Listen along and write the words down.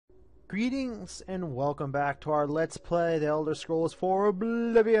Greetings and welcome back to our Let's Play The Elder Scrolls 4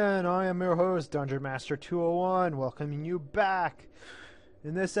 Oblivion. I am your host, Dungeon Master 201, welcoming you back.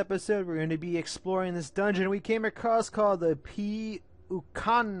 In this episode, we're going to be exploring this dungeon we came across called the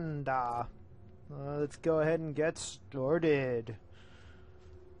Piukanda. Let's go ahead and get started.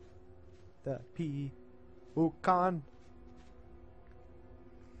 The Piukanda.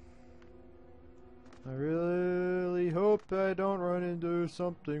 I really hope that I don't run into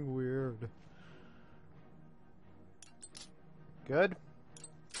something weird. Good.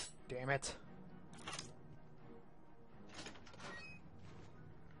 Damn it.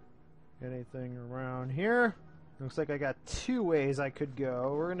 Anything around here? Looks like I got two ways I could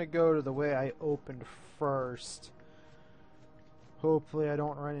go. We're gonna go to the way I opened first. Hopefully I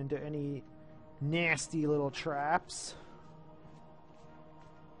don't run into any nasty little traps.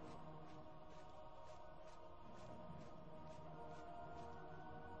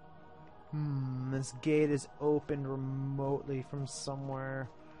 This gate is opened remotely from somewhere.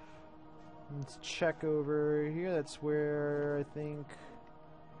 Let's check over here. That's where I think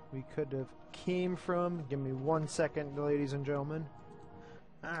we could have came from. Give me 1 second, ladies and gentlemen.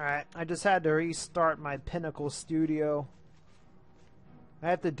 Alright, I just had to restart my Pinnacle Studio. I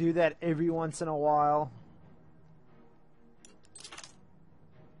have to do that every once in a while.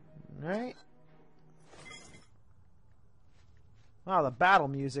 Alright. Wow, the battle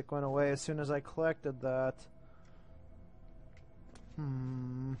music went away as soon as I collected that.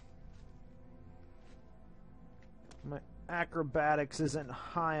 My acrobatics isn't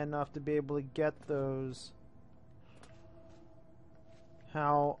high enough to be able to get those.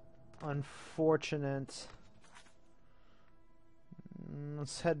 How unfortunate.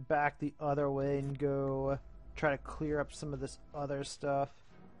 Let's head back the other way and go try to clear up some of this other stuff.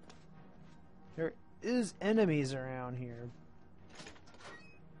 There is enemies around here.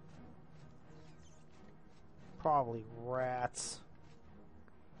 Probably rats.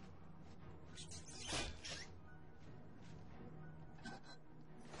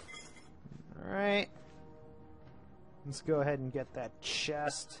 Alright. Let's go ahead and get that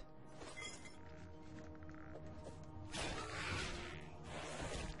chest.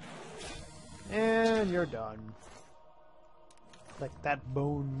 And you're done. Collect that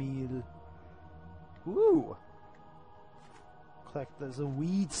bone meal. Woo! Collect this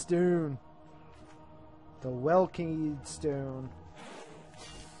weed stone. The Welking stone.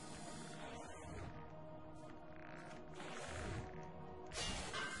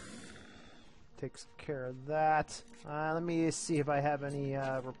 Takes care of that. Let me see if I have any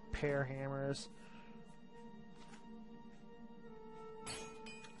repair hammers.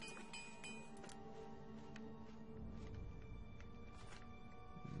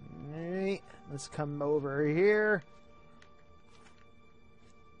 Alright, let's come over here.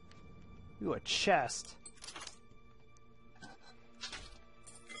 Ooh, a chest.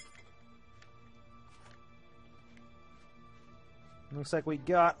 Looks like we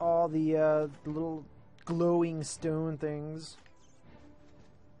got all the little glowing stone things.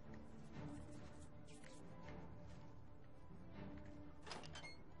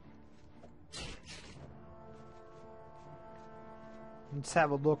 Let's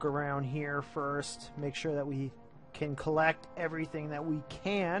have a look around here first. Make sure that we can collect everything that we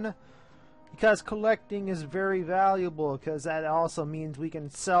can. Because collecting is very valuable, because that also means we can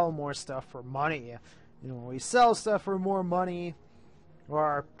sell more stuff for money. You know, when we sell stuff for more money,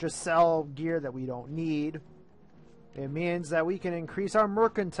 or just sell gear that we don't need, it means that we can increase our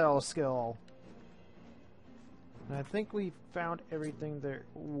mercantile skill. And I think we found everything there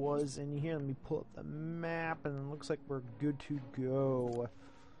was in here. Let me pull up the map, and it looks like we're good to go.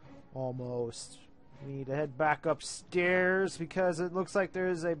 Almost. We need to head back upstairs because it looks like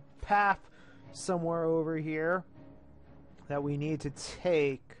there's a path somewhere over here that we need to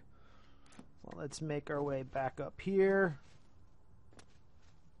take. Well, let's make our way back up here.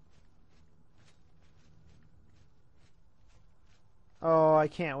 Oh, I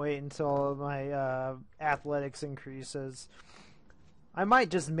can't wait until my athletics increases. I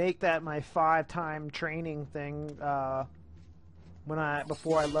might just make that my 5-time training thing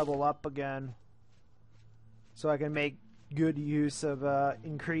before I level up again, so I can make good use of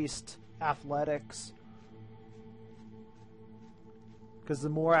increased athletics. Because the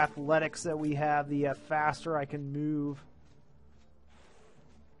more athletics that we have, the faster I can move.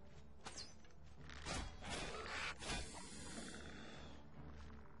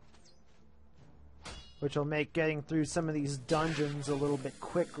 Which will make getting through some of these dungeons a little bit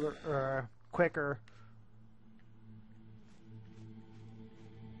quicker.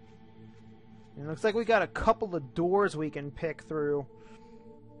 It looks like we got a couple of doors we can pick through.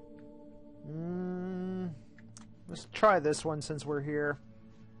 Let's try this one since we're here.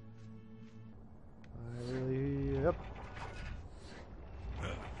 Yep.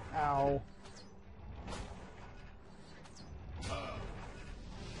 Ow.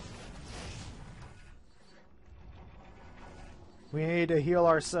 We need to heal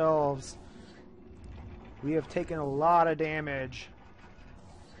ourselves. We have taken a lot of damage.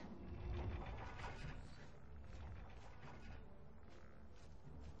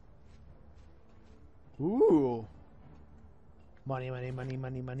 Ooh. Money, money, money,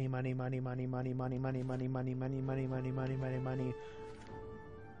 money, money, money, money, money, money, money, money, money, money, money, money, money, money, money, money.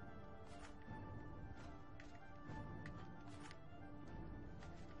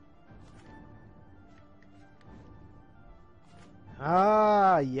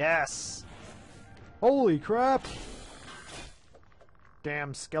 Ah, yes. Holy crap.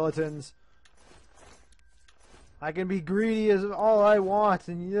 Damn skeletons. I can be greedy as all I want,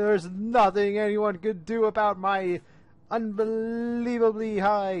 and there's nothing anyone could do about my unbelievably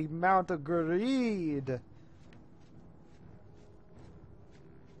high amount of greed.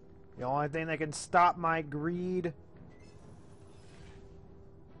 The only thing that can stop my greed.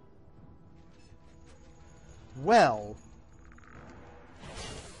 Well,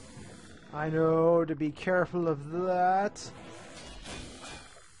 I know to be careful of that.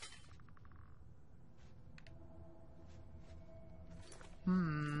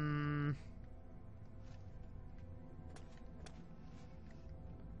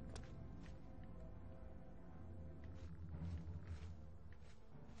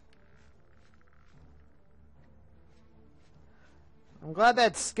 I'm glad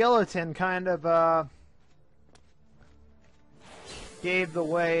that skeleton kind of gave the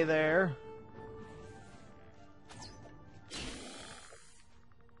way there.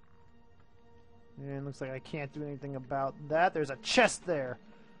 And looks like I can't do anything about that. There's a chest there.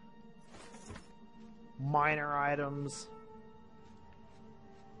 Minor items.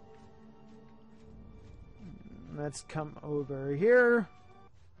 Let's come over here.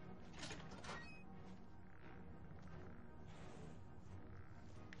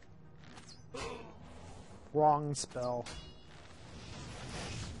 Wrong spell.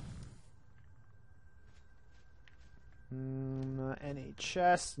 Any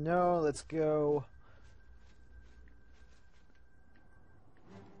chest? No, let's go.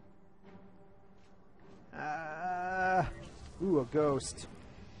 Ooh, a ghost.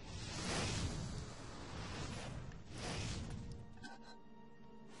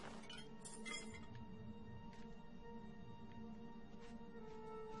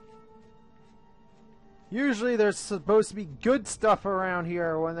 Usually there's supposed to be good stuff around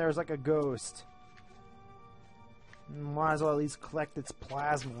here when there's like a ghost. Might as well at least collect its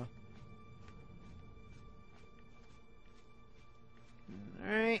plasma.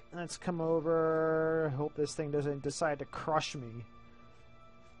 Alright, let's come over. Hope this thing doesn't decide to crush me.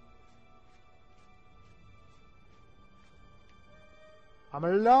 I'm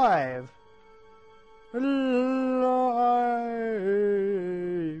alive! Alive!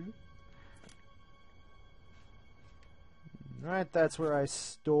 Alright, that's where I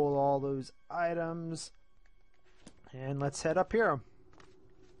stole all those items. And let's head up here.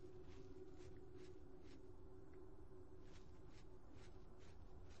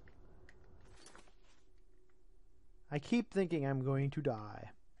 I keep thinking I'm going to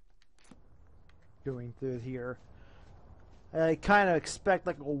die. Going through here. I kind of expect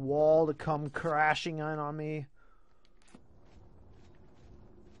like a wall to come crashing in on me.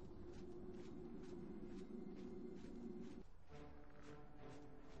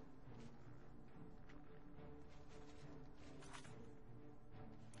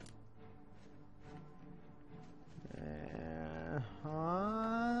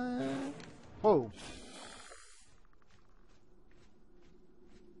 Oh.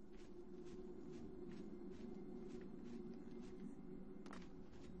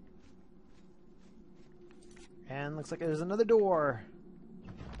 And looks like there's another door.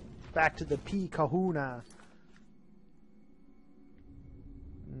 Back to the P Kahuna.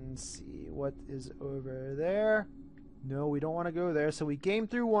 Let's see what is over there. No, we don't want to go there. So we came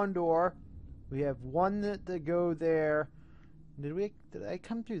through one door. We have one to go there. Did I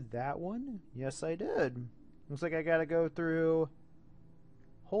come through that one? Yes, I did. Looks like I gotta go through...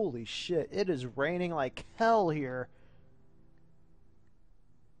 Holy shit, it is raining like hell here.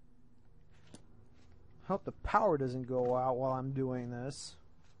 Hope the power doesn't go out while I'm doing this.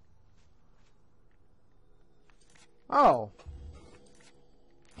 Oh.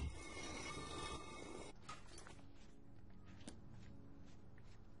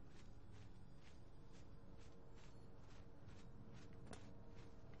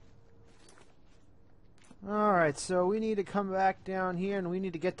 Alright, so we need to come back down here and we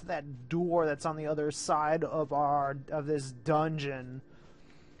need to get to that door that's on the other side of this dungeon.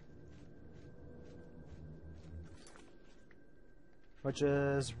 Which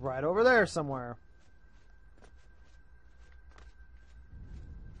is right over there somewhere.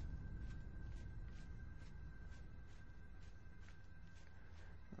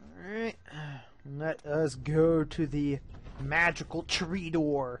 Alright, let us go to the magical tree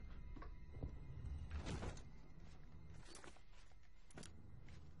door.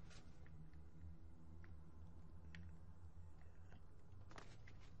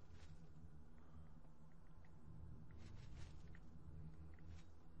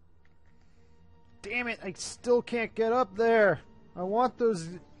 Damn it, I still can't get up there. I want those...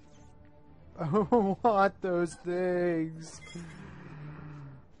 I want those things.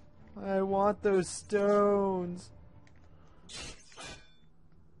 I want those stones.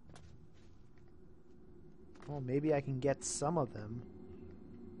 Well, maybe I can get some of them.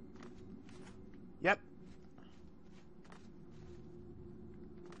 Yep.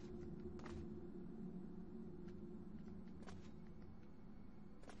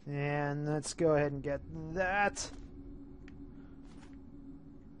 And let's go ahead and get that.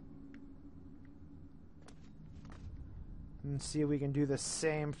 And see if we can do the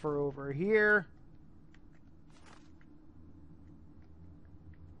same for over here.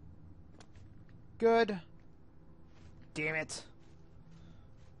 Good. Damn it.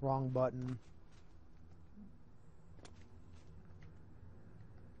 Wrong button.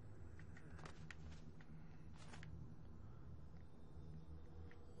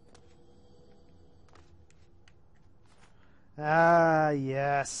 Ah,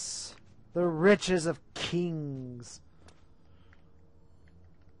 yes. The riches of kings.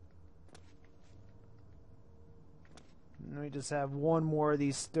 And we just have one more of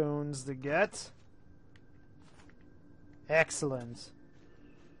these stones to get. Excellent.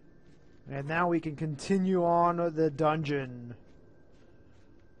 And now we can continue on with the dungeon.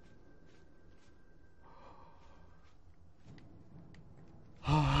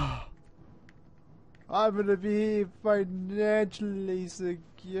 I'm gonna be financially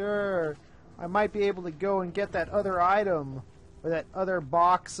secure. I might be able to go and get that other item, or that other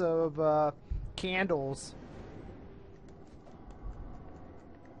box of candles.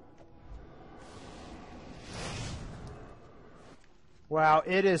 Wow,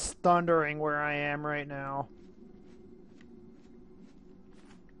 it is thundering where I am right now.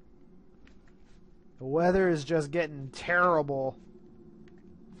 The weather is just getting terrible.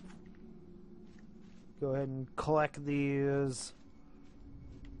 Go ahead and collect these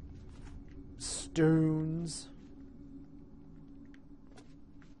stones.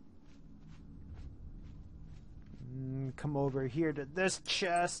 And come over here to this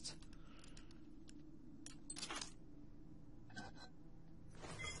chest.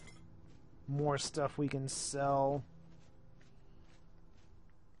 More stuff we can sell.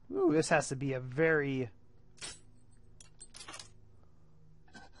 Ooh, this has to be a very...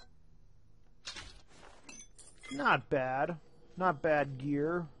 Not bad. Not bad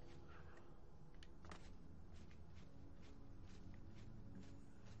gear.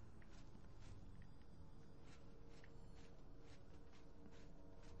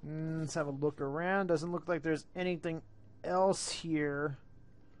 Let's have a look around. Doesn't look like there's anything else here.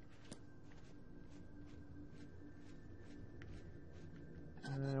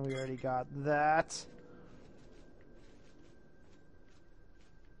 And we already got that.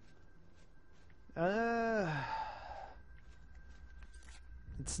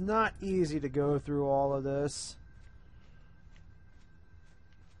 It's not easy to go through all of this.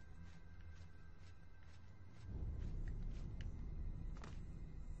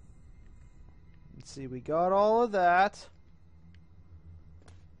 Let's see, we got all of that.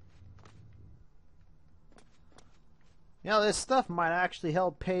 You know, this stuff might actually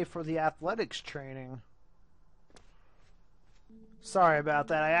help pay for the athletics training. Sorry about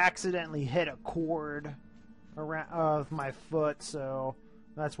that. I accidentally hit a cord around of my foot, so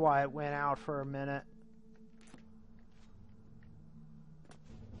that's why it went out for a minute.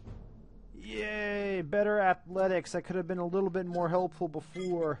 Yay! Better athletics. That could have been a little bit more helpful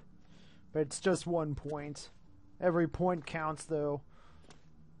before. But it's just 1 point. Every point counts, though.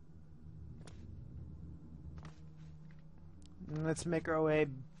 Let's make our way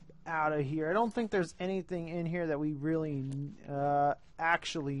out of here. I don't think there's anything in here that we really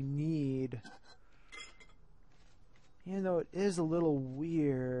actually need. Even though it is a little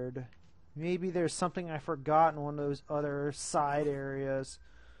weird. Maybe there's something I forgot in one of those other side areas.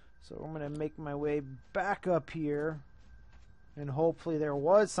 So I'm going to make my way back up here. And hopefully there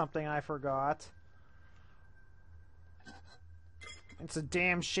was something I forgot. It's a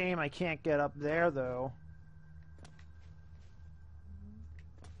damn shame I can't get up there, though.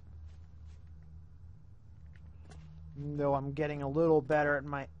 Though I'm getting a little better at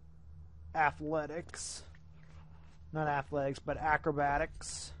my athletics. Not athletics, but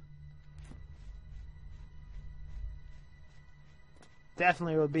acrobatics.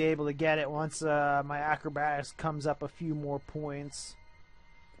 Definitely will be able to get it once my acrobatics comes up a few more points.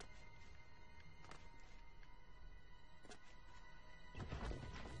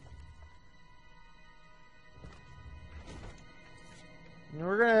 And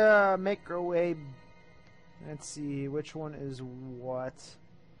we're gonna make our way. Let's see, which one is what?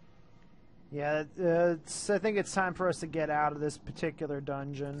 Yeah, I think it's time for us to get out of this particular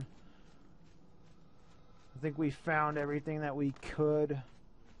dungeon. I think we found everything that we could.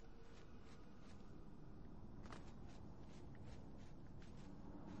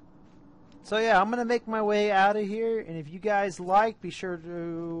 So yeah, I'm gonna make my way out of here, and if you guys like, be sure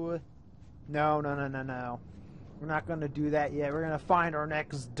to... No. We're not gonna do that yet. We're gonna find our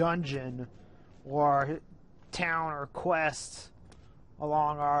next dungeon, or town, or quest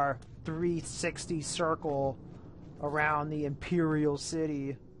along our 360 circle around the Imperial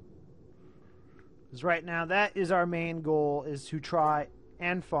City. Because right now, that is our main goal, is to try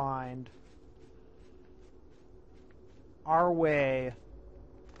and find our way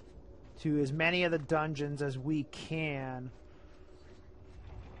to as many of the dungeons as we can.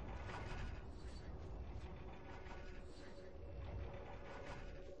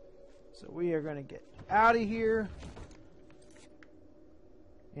 So we are going to get out of here.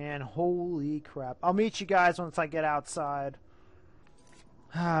 And holy crap. I'll meet you guys once I get outside.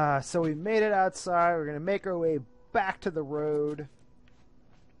 So we made it outside. We're going to make our way back to the road.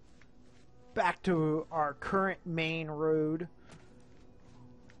 Back to our current main road.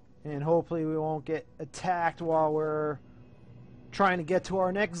 And hopefully we won't get attacked while we're trying to get to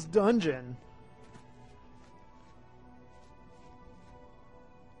our next dungeon.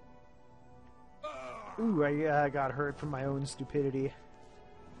 Ooh, I got hurt from my own stupidity.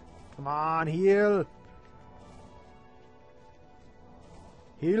 Come on, heal!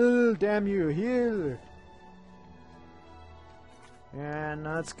 Heal, damn you, heal! And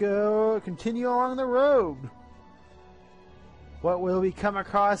let's go continue along the road. What will we come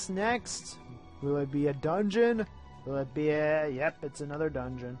across next? Will it be a dungeon? Will it be a... Yep, it's another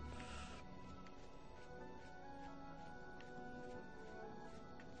dungeon.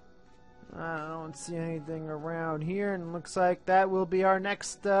 I don't see anything around here, and it looks like that will be our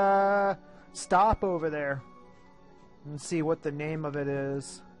next stop over there. Let's see what the name of it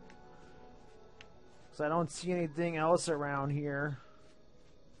is. So I don't see anything else around here.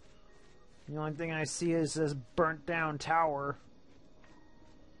 The only thing I see is this burnt down tower.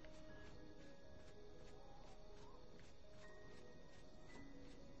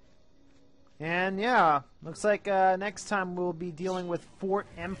 And yeah, looks like next time we'll be dealing with Fort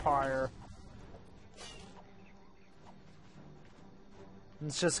Empire.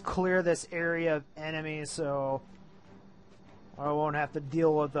 Let's just clear this area of enemies so I won't have to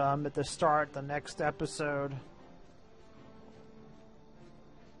deal with them at the start of the next episode.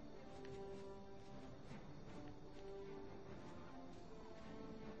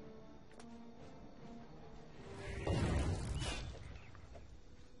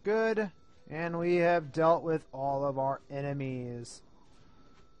 Good. And we have dealt with all of our enemies.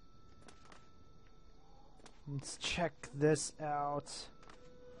 Let's check this out.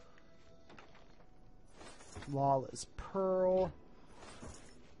 Flawless Pearl.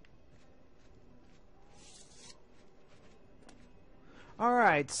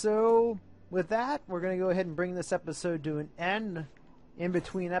 Alright, so with that, we're going to go ahead and bring this episode to an end. In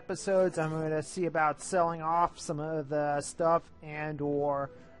between episodes, I'm going to see about selling off some of the stuff and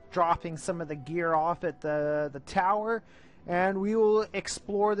or dropping some of the gear off at the tower. And we will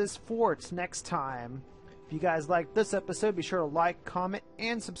explore this fort next time. If you guys like this episode, be sure to like, comment,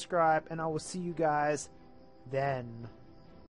 and subscribe. And I will see you guys then.